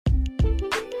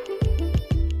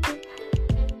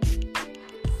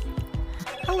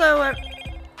Hello,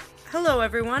 hello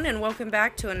everyone, and welcome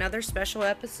back to another special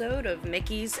episode of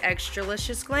Mickey's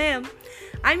Extralicious Glam.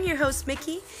 I'm your host,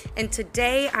 Mickey, and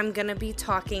today I'm going to be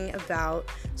talking about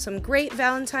some great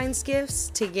Valentine's gifts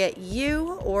to get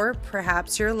you or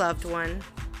perhaps your loved one.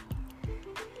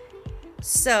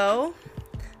 So,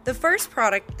 the first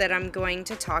product that I'm going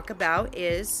to talk about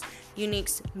is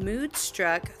Younique's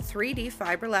Moodstruck 3D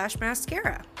Fiber Lash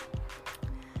Mascara.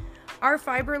 Our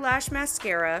Fiber Lash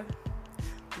Mascara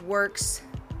works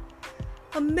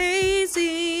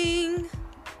amazing.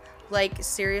 Like,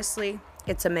 seriously,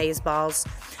 it's amazeballs.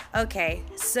 Okay,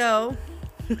 so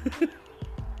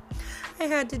I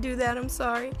had to do that, I'm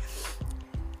sorry.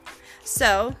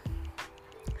 So,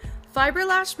 Fiber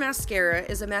Lash Mascara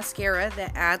is a mascara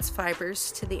that adds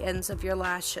fibers to the ends of your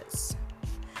lashes.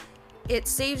 It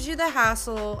saves you the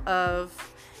hassle of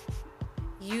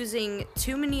using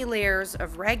too many layers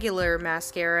of regular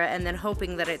mascara and then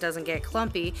hoping that it doesn't get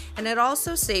clumpy, and it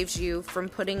also saves you from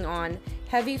putting on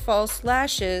heavy false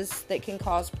lashes that can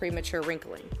cause premature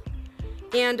wrinkling.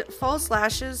 And false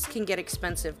lashes can get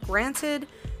expensive. Granted,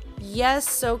 yes,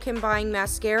 so can buying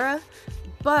mascara,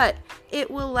 but it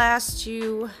will last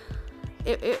you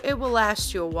it will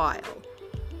last you a while.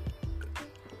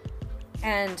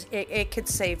 And it could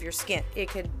save your skin. It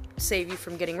could save you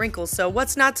from getting wrinkles. So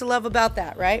what's not to love about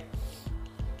that, right?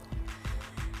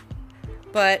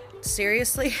 But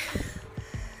seriously,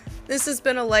 this has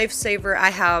been a lifesaver. I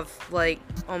have like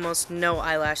almost no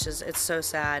eyelashes. It's so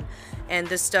sad. And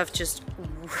this stuff just,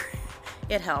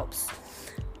 it helps.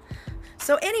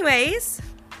 So anyways,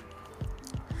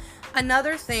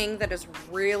 another thing that is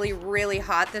really, really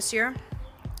hot this year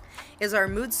is our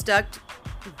Moodstruck.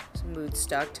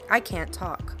 I can't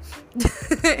talk.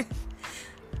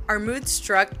 Our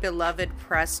Moodstruck Beloved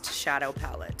Pressed Shadow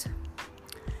Palette.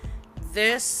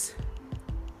 This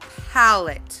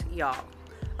palette, y'all.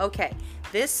 Okay,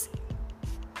 this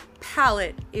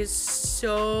palette is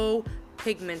so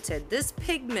pigmented. This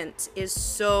pigment is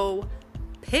so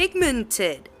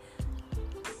pigmented.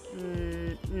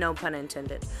 No pun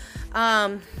intended.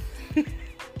 I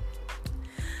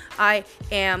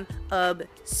am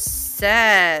obsessed.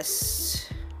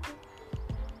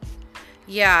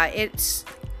 Yeah, it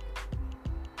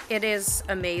is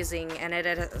amazing, and it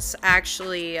is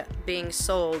actually being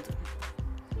sold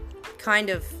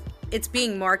it's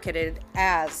being marketed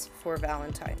as for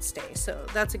Valentine's Day, so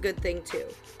that's a good thing too.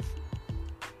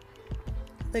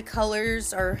 The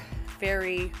colors are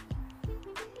very,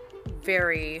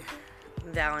 very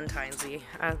Valentine's-y.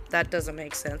 That doesn't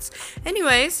make sense.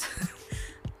 Anyways,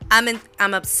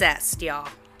 I'm obsessed, y'all.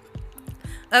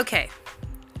 Okay,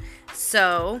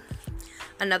 so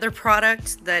another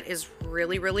product that is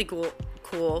really, really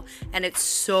cool, and it's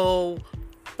so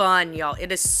fun, y'all.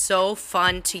 It is so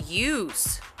fun to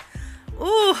use.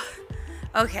 Ooh.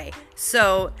 Okay,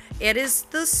 so it is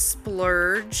the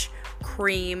Splurge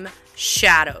Cream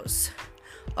Shadows.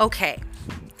 Okay,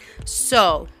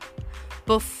 so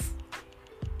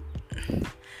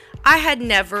I had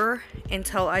never,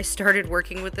 until I started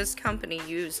working with this company,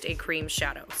 used a cream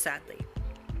shadow, sadly.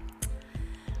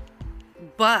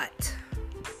 But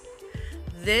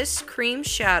this cream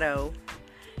shadow,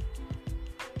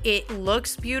 it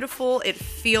looks beautiful, it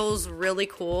feels really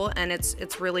cool, and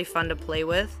it's really fun to play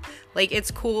with. Like, it's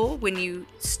cool when you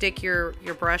stick your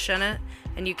brush in it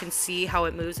and you can see how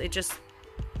it moves. It just,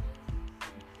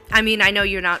 I mean, I know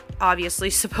you're not obviously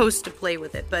supposed to play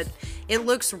with it, but it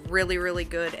looks really, really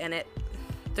good, and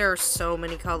there are so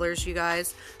many colors, you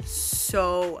guys.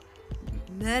 So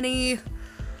many.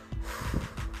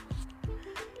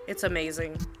 It's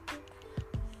amazing.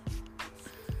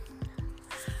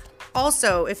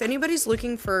 Also, if anybody's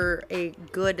looking for a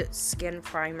good skin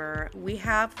primer, we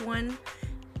have one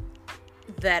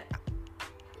that,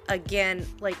 again,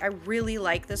 like, I really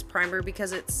like this primer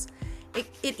because it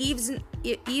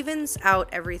evens out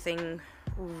everything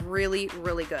really,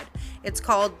 really good. It's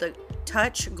called the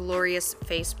Touch Glorious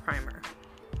Face Primer.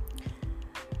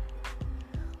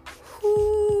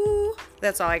 Whew.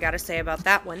 That's all I gotta say about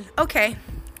that one. Okay,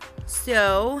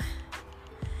 so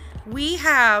we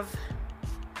have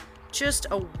just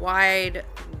a wide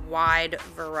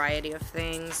variety of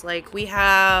things. Like, we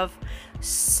have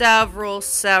several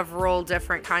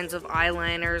different kinds of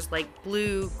eyeliners, like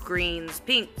blue, greens,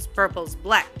 pinks, purples,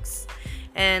 blacks,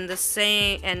 and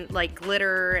like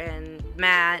glitter and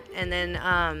matte, and then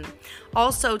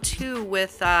also too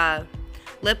with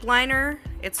lip liner,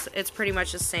 it's pretty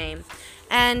much the same.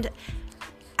 And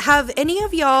have any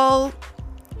of y'all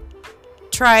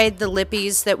tried the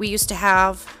lippies that we used to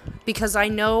have? Because I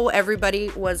know everybody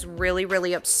was really,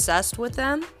 really obsessed with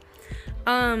them.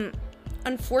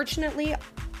 unfortunately,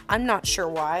 I'm not sure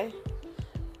why,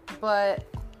 but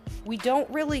we don't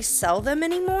really sell them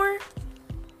anymore.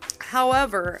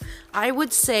 However, I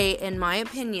would say, in my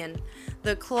opinion,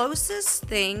 the closest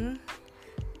thing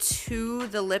to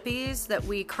the lippies that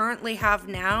we currently have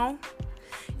now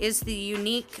is the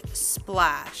Unique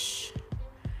Splash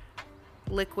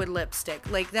liquid lipstick.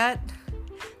 Like that,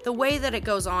 the way that it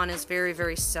goes on is very,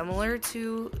 very similar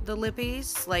to the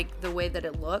lippies, like the way that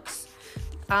it looks.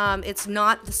 It's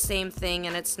not the same thing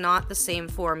and it's not the same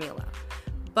formula.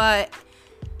 But,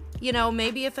 you know,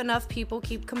 maybe if enough people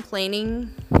keep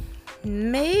complaining,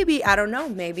 maybe, I don't know,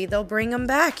 maybe they'll bring them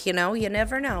back, you know, you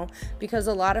never know, because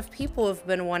a lot of people have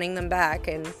been wanting them back,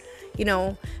 and, you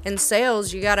know, in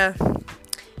sales, you gotta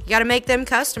make them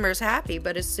customers happy,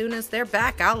 but as soon as they're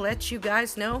back, I'll let you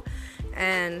guys know,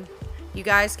 and you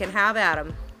guys can have at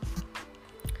them.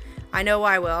 I know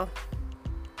I will.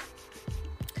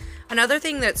 Another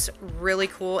thing that's really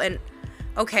cool, and,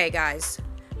 okay, guys,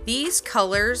 these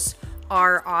colors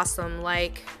are awesome.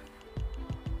 Like,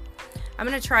 I'm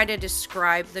going to try to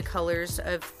describe the colors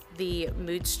of the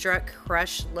Moodstruck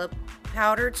Crush Lip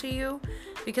Powder to you,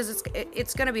 because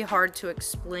it's going to be hard to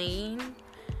explain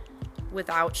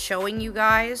without showing you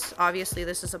guys. Obviously,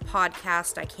 this is a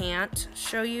podcast. I can't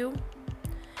show you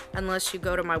unless you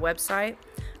go to my website.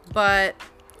 But,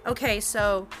 okay,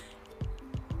 so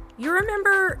you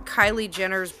remember Kylie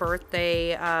Jenner's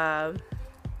birthday,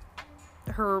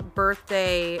 her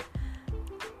birthday,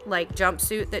 like,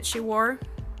 jumpsuit that she wore?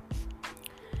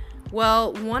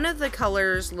 Well, one of the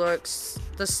colors looks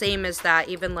the same as that,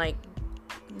 even like,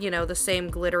 you know, the same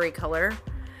glittery color.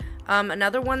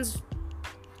 Another one's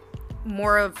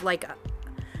more of like,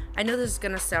 I know this is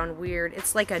gonna sound weird,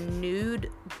 it's like a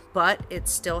nude, but it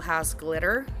still has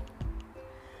glitter.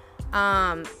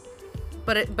 But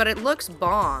it looks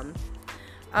bomb.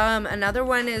 Another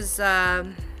one is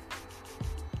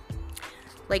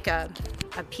like a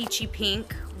peachy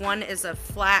pink. One is a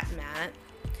flat matte.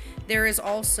 There is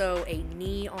also a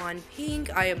neon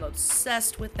pink. I am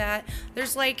obsessed with that.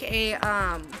 There's like a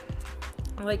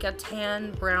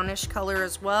tan brownish color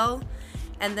as well.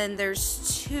 And then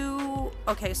there's two,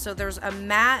 okay, so there's a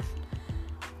matte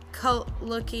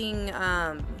looking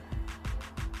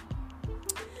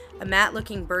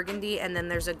burgundy, and then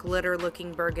there's a glitter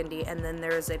looking burgundy, and then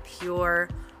there's a pure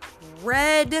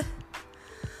red.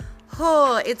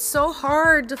 Oh, it's so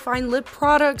hard to find lip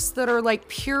products that are like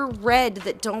pure red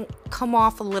that don't come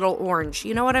off a little orange.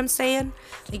 You know what I'm saying?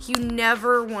 Like, you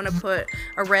never want to put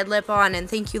a red lip on and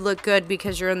think you look good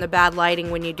because you're in the bad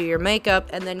lighting when you do your makeup,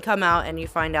 and then come out and you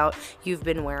find out you've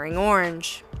been wearing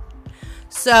orange.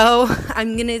 So,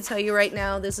 I'm going to tell you right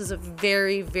now, this is a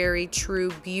very, very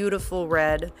true, beautiful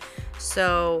red.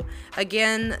 So,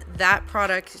 again, that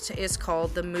product is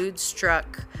called the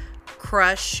Moodstruck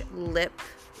Crush Lip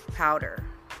Powder.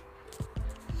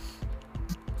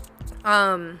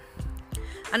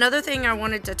 Another thing I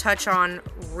wanted to touch on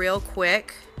real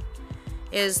quick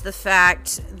is the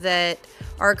fact that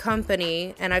our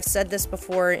company, and I've said this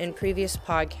before in previous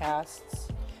podcasts,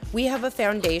 we have a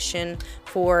foundation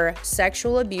for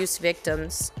sexual abuse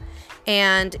victims.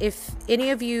 And if any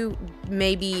of you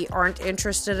maybe aren't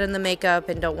interested in the makeup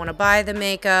and don't want to buy the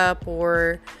makeup,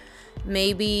 or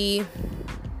maybe,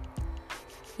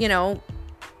 you know,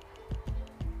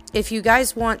 if you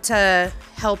guys want to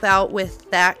help out with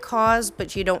that cause,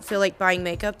 but you don't feel like buying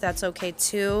makeup, that's okay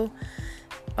too.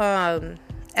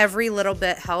 Every little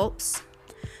bit helps.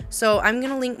 So I'm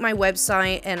going to link my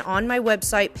website, and on my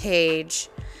website page,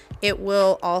 it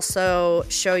will also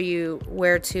show you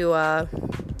where to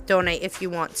donate if you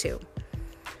want to.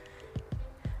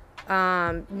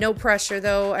 No pressure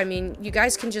though. I mean, you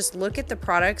guys can just look at the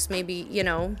products. Maybe, you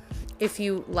know, if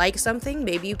you like something,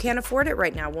 maybe you can't afford it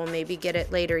right now. Well, maybe get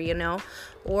it later, you know.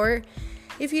 Or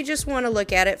if you just want to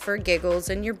look at it for giggles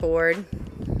and you're bored,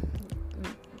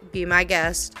 be my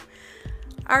guest.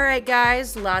 All right,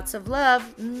 guys, lots of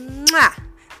love. Mwah!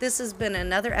 This has been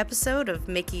another episode of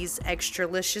Mickey's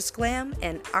Extralicious Glam,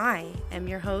 and I am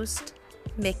your host,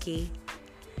 Mickey.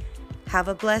 Have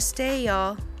a blessed day,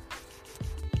 y'all.